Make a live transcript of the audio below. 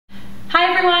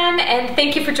and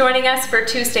thank you for joining us for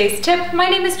Tuesday's tip. My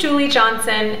name is Julie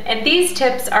Johnson, and these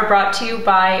tips are brought to you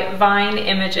by Vine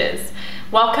Images.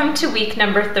 Welcome to week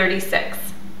number 36.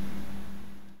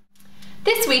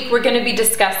 This week we're going to be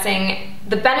discussing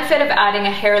the benefit of adding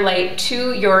a hair light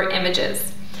to your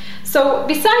images. So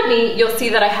beside me you'll see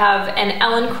that I have an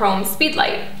Elinchrom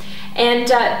Speedlight. And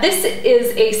this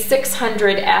is a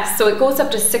 600S, so it goes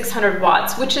up to 600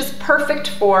 watts, which is perfect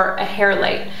for a hair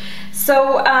light.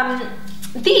 So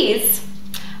these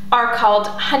are called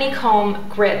honeycomb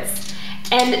grids,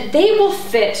 and they will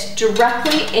fit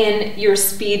directly in your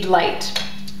Speedlight.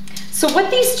 So what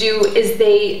these do is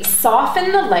they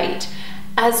soften the light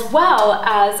as well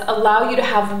as allow you to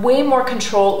have way more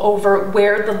control over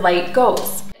where the light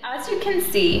goes. As you can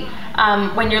see,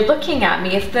 when you're looking at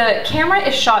me, if the camera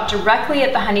is shot directly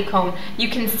at the honeycomb, you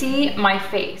can see my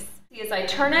face. As I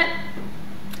turn it,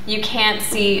 you can't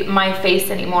see my face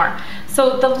anymore.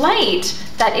 So the light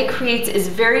that it creates is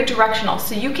very directional,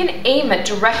 so you can aim it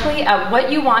directly at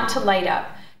what you want to light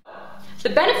up. The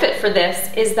benefit for this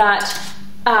is that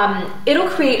it'll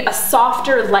create a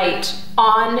softer light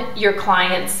on your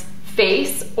client's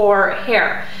face or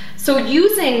hair. So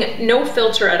using no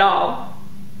filter at all,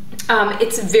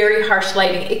 it's very harsh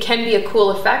lighting. It can be a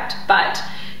cool effect, but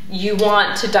you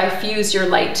want to diffuse your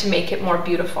light to make it more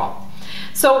beautiful.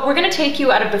 So we're going to take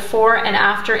you at a before and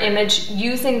after image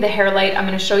using the hair light. I'm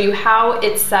going to show you how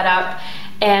it's set up,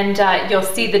 and you'll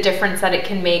see the difference that it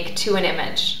can make to an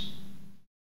image.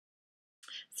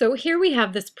 So here we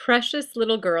have this precious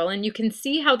little girl, and you can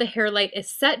see how the hair light is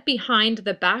set behind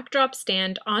the backdrop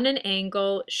stand on an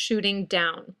angle shooting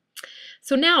down.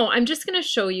 So now I'm just going to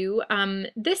show you,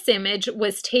 this image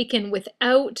was taken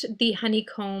without the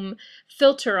honeycomb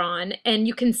filter on, and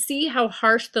you can see how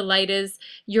harsh the light is.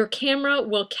 Your camera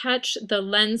will catch the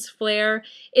lens flare.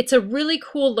 It's a really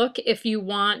cool look if you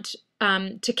want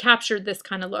to capture this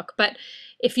kind of look, but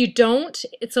if you don't,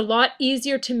 it's a lot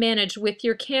easier to manage with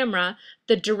your camera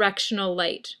the directional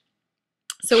light.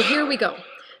 So here we go.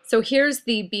 So here's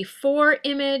the before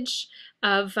image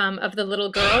of the little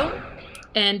girl.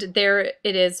 And there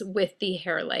it is with the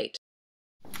hair light.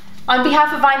 On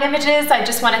behalf of Vine Images, I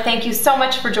just want to thank you so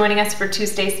much for joining us for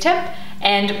Tuesday's tip,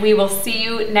 and we will see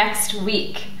you next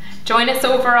week. Join us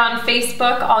over on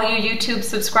Facebook, all you YouTube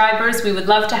subscribers. We would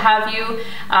love to have you.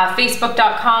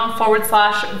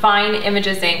 Facebook.com/Vine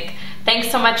Images Inc.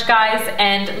 Thanks so much, guys,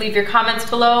 and leave your comments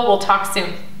below. We'll talk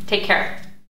soon. Take care.